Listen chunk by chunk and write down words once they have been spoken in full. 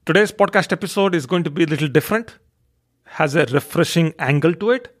Today's podcast episode is going to be a little different, has a refreshing angle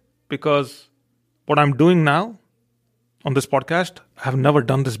to it, because what I'm doing now on this podcast, I have never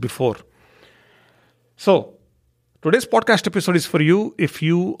done this before. So, today's podcast episode is for you if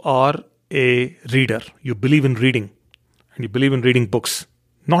you are a reader, you believe in reading, and you believe in reading books,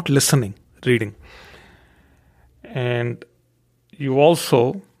 not listening, reading. And you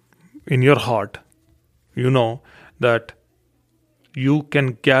also, in your heart, you know that you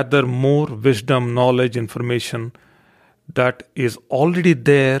can gather more wisdom, knowledge, information that is already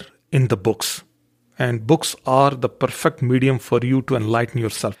there in the books. And books are the perfect medium for you to enlighten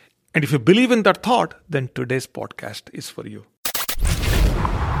yourself. And if you believe in that thought, then today's podcast is for you.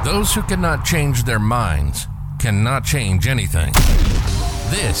 Those who cannot change their minds cannot change anything.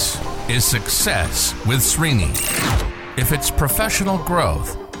 This is Success with Srini. If it's professional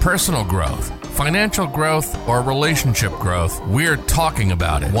growth, personal growth, financial growth, or relationship growth, we're talking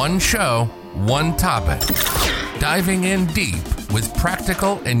about it. One show, one topic. Diving in deep with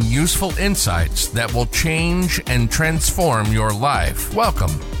practical and useful insights that will change and transform your life.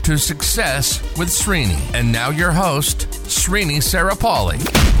 Welcome to Success with Srini. And now your host, Srini Sarapalli.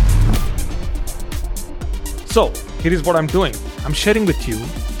 So, here is what I'm doing. I'm sharing with you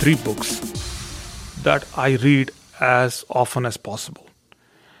 3 books that I read as often as possible.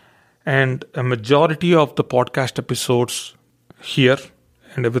 And a majority of the podcast episodes here,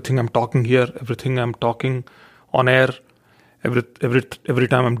 and everything I'm talking here, everything I'm talking on air, every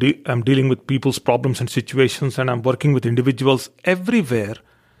time I'm dealing with people's problems and situations, and I'm working with individuals everywhere,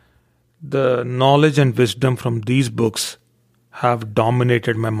 the knowledge and wisdom from these books have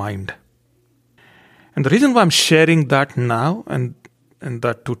dominated my mind. And the reason why I'm sharing that now and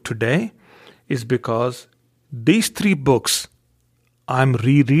that to today is because these 3 books, I'm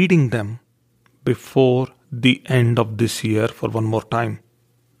rereading them before the end of this year for one more time.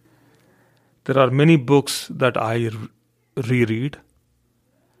 There are many books that I reread.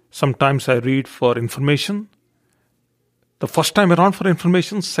 Sometimes I read for information. The first time around for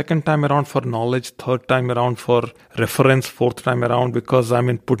information, second time around for knowledge, third time around for reference, fourth time around because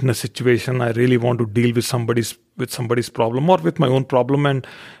I'm put in a situation I really want to deal with somebody's problem or with my own problem, and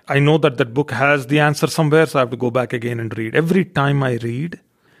I know that book has the answer somewhere, so I have to go back again and read. Every time I read,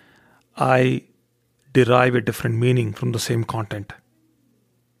 I derive a different meaning from the same content.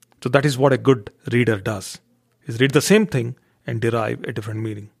 So that is what a good reader does, is read the same thing and derive a different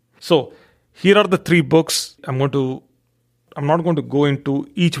meaning. So here are the 3 books. I'm not going to go into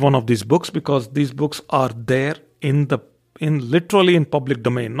each one of these books because these books are there literally in public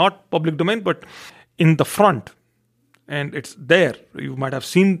domain. Not public domain, but in the front. And it's there. You might have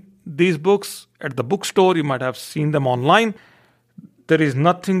seen these books at the bookstore. You might have seen them online. There is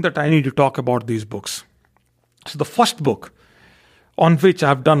nothing that I need to talk about these books. So the first book on which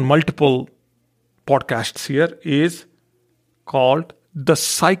I've done multiple podcasts here is called The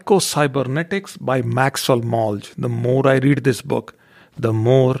Psycho-Cybernetics by Maxwell Maltz. The more I read this book, the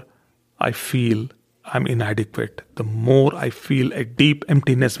more I feel I'm inadequate. The more I feel a deep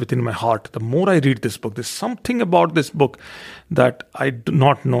emptiness within my heart. The more I read this book, there's something about this book that I do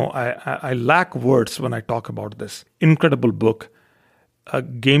not know. I lack words when I talk about this. Incredible book. A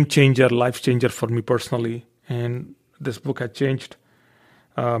game changer, life changer for me personally. And this book has changed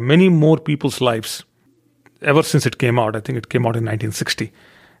many more people's lives. Ever since it came out, I think it came out in 1960.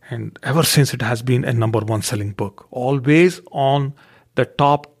 And ever since it has been a number 1 selling book. Always on the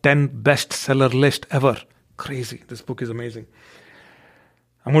top 10 bestseller list ever. Crazy. This book is amazing.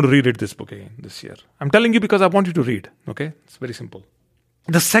 I'm going to reread this book again this year. I'm telling you because I want you to read. Okay? It's very simple.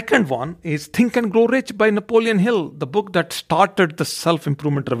 The second one is Think and Grow Rich by Napoleon Hill. The book that started the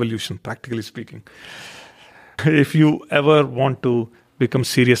self-improvement revolution, practically speaking. If you ever want to become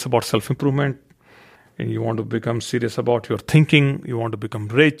serious about self-improvement, and you want to become serious about your thinking, you want to become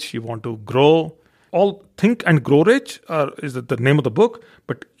rich, you want to grow. All Think and Grow Rich is the name of the book,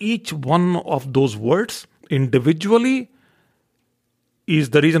 but each one of those words individually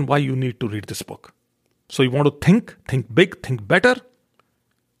is the reason why you need to read this book. So you want to think big, think better.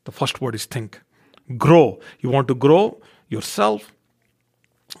 The first word is think. Grow. You want to grow yourself.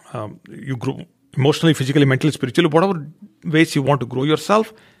 You grow emotionally, physically, mentally, spiritually, whatever ways you want to grow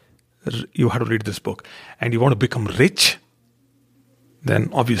yourself. You have to read this book. And you want to become rich, then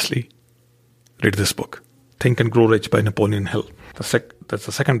obviously read this book, Think and Grow Rich by Napoleon Hill. That's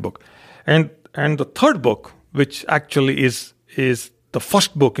the second book. And the third book, which actually is the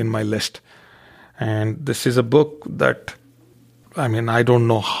first book in my list. And this is a book that, I don't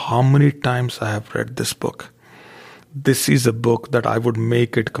know how many times I have read this book. This is a book that I would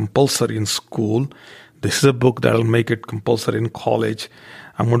make it compulsory in school. This is a book that will make it compulsory in college.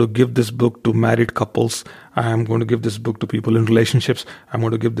 I'm going to give this book to married couples. I'm going to give this book to people in relationships. I'm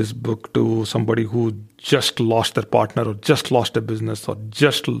going to give this book to somebody who just lost their partner or just lost a business or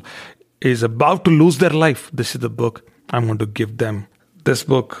just is about to lose their life. This is the book I'm going to give them. This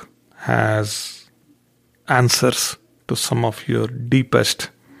book has answers to some of your deepest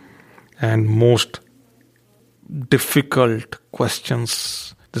and most difficult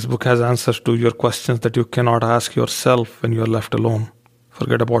questions. This book has answers to your questions that you cannot ask yourself when you are left alone.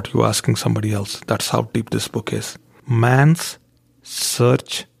 Forget about you asking somebody else. That's how deep this book is. Man's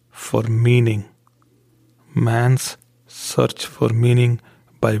Search for Meaning. Man's Search for Meaning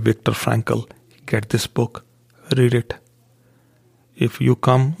by Viktor Frankl. Get this book. Read it. If you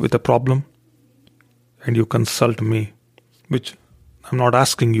come with a problem and you consult me, which I'm not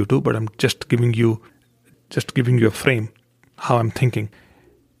asking you to, but I'm just giving you a frame, how I'm thinking.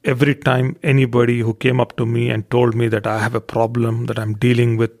 Every time anybody who came up to me and told me that I have a problem that I'm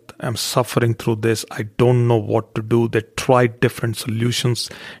dealing with, I'm suffering through this, I don't know what to do, they tried different solutions,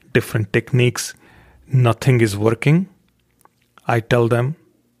 different techniques, nothing is working, I tell them,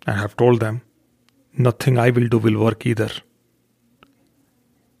 I have told them, nothing I will do will work either.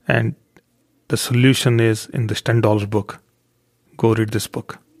 And the solution is in this $10 book. Go read this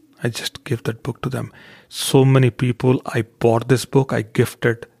book. I just give that book to them. So many people, I bought this book, I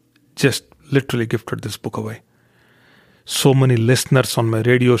just literally gifted this book away. So many listeners on my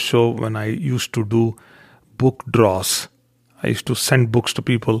radio show, when I used to do book draws, I used to send books to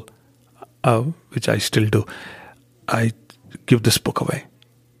people, which I still do. I give this book away.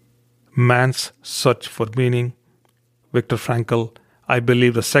 Man's Search for Meaning, Viktor Frankl. I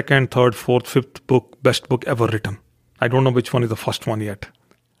believe the second, third, fourth, fifth book, best book ever written. I don't know which one is the first one yet.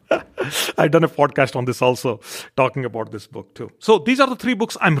 I've done a podcast on this also, talking about this book too. So these are the 3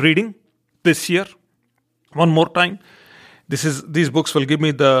 books I'm reading this year. One more time. These books will give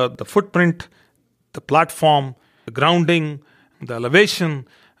me the footprint, the platform, the grounding, the elevation,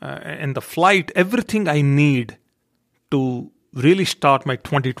 and the flight, everything I need to really start my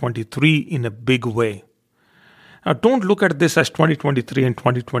 2023 in a big way. Now, don't look at this as 2023 and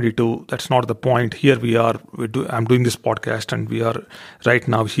 2022. That's not the point. Here we are. I'm doing this podcast, and we are right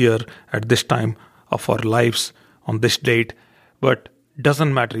now here at this time of our lives on this date. But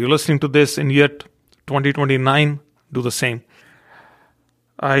doesn't matter. You're listening to this in year 2029. Do the same.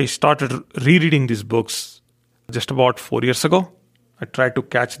 I started rereading these books just about 4 years ago. I try to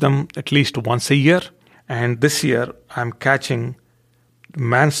catch them at least once a year. And this year, I'm catching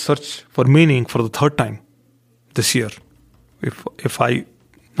Man's Search for Meaning for the 3rd time. This year,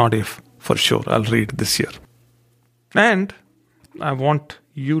 for sure, I'll read this year. And I want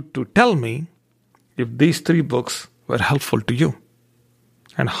you to tell me if these 3 books were helpful to you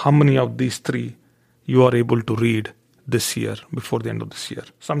and how many of these 3 you are able to read this year, before the end of this year.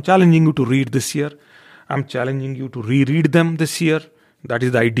 So I'm challenging you to read this year. I'm challenging you to reread them this year. That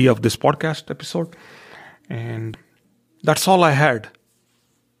is the idea of this podcast episode. And that's all I had.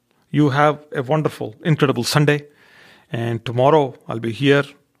 You have a wonderful, incredible Sunday. And tomorrow I'll be here.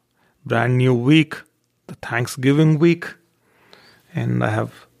 Brand new week, the Thanksgiving week. And I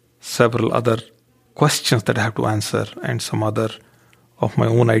have several other questions that I have to answer and some other of my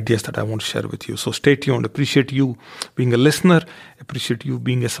own ideas that I want to share with you. So stay tuned. Appreciate you being a listener. Appreciate you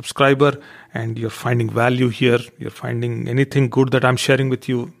being a subscriber. And you're finding value here. You're finding anything good that I'm sharing with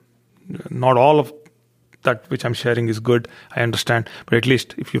you. Not all of that which I'm sharing is good, I understand, but at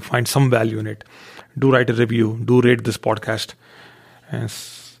least if you find some value in it, do write a review, do rate this podcast, and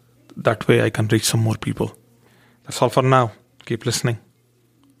that way I can reach some more people. That's all for now. Keep listening.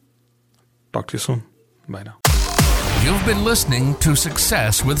 Talk to you soon. Bye now. You've been listening to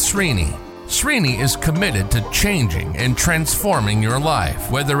Success with Srini. Srini is committed to changing and transforming your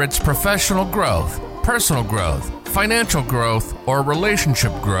life, whether it's professional growth, personal growth, financial growth, or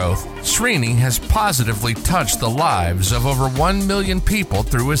relationship growth. Srini has positively touched the lives of over 1 million people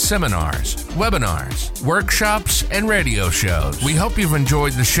through his seminars, webinars, workshops, and radio shows. We hope you've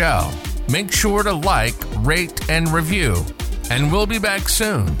enjoyed the show. Make sure to like, rate, and review. And we'll be back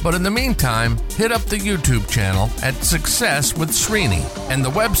soon. But in the meantime, hit up the YouTube channel at Success with Srini and the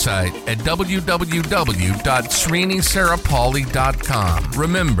website at www.srinisarapalli.com.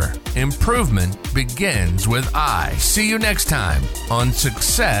 Remember, improvement begins with I. See you next time on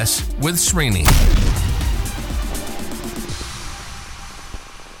Success with Srini.